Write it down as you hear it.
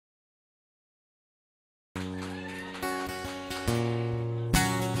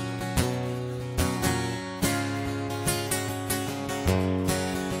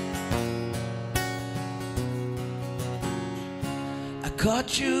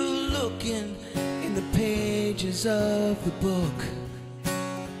Caught you looking in the pages of the book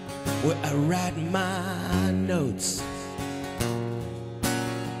where I write my notes.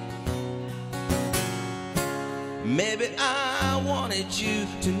 Maybe I wanted you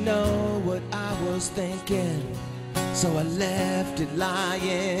to know what I was thinking, so I left it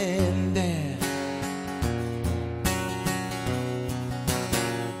lying there.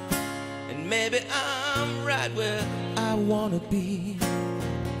 And maybe I'm right where I wanna be,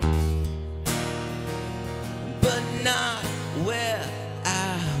 but not where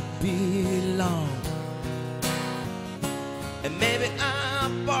I belong. And maybe I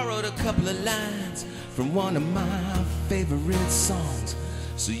borrowed a couple of lines from one of my favorite songs,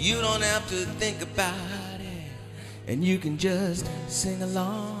 so you don't have to think about it, and you can just sing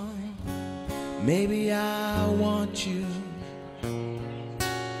along. Maybe I want you,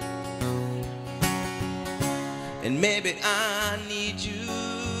 and maybe I need you,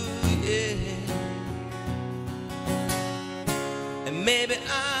 yeah. And maybe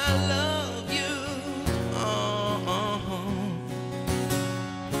I love you,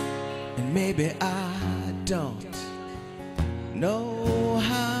 and maybe I don't know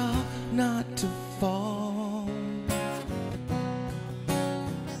how not to fall.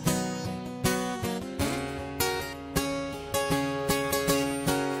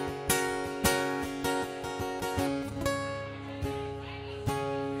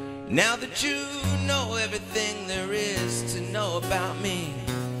 Now that you know everything there is to know about me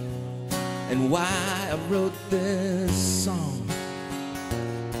and why I wrote this song,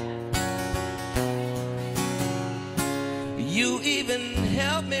 you even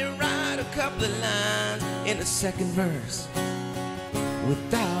helped me write a couple of lines in the second verse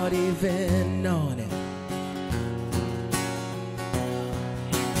without even knowing it.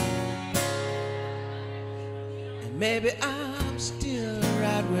 And maybe I'm still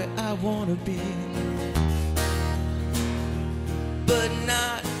right where I wanna be, but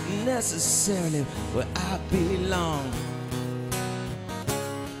not necessarily where I belong.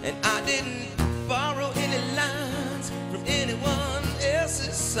 And I didn't borrow any lines from anyone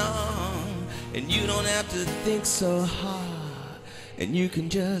else's song, and you don't have to think so hard, and you can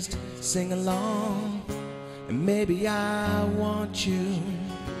just sing along. And maybe I want you,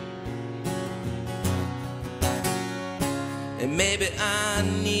 and maybe I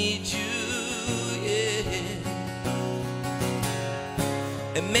need you, yeah.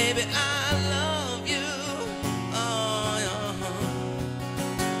 And maybe I love you,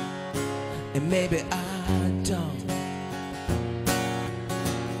 and maybe I don't.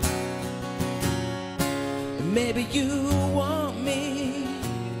 And maybe you want me,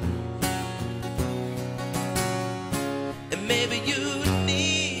 and maybe you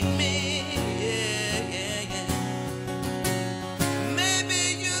need me, yeah, yeah, yeah. Maybe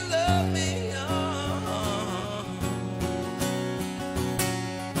you love me,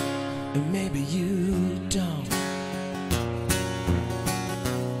 and maybe you don't.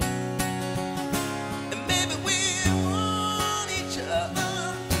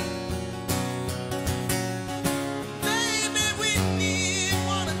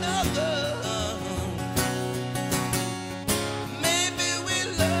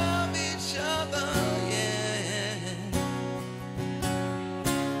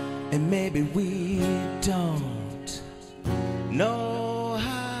 And maybe we don't know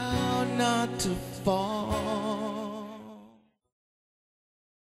how not to fall.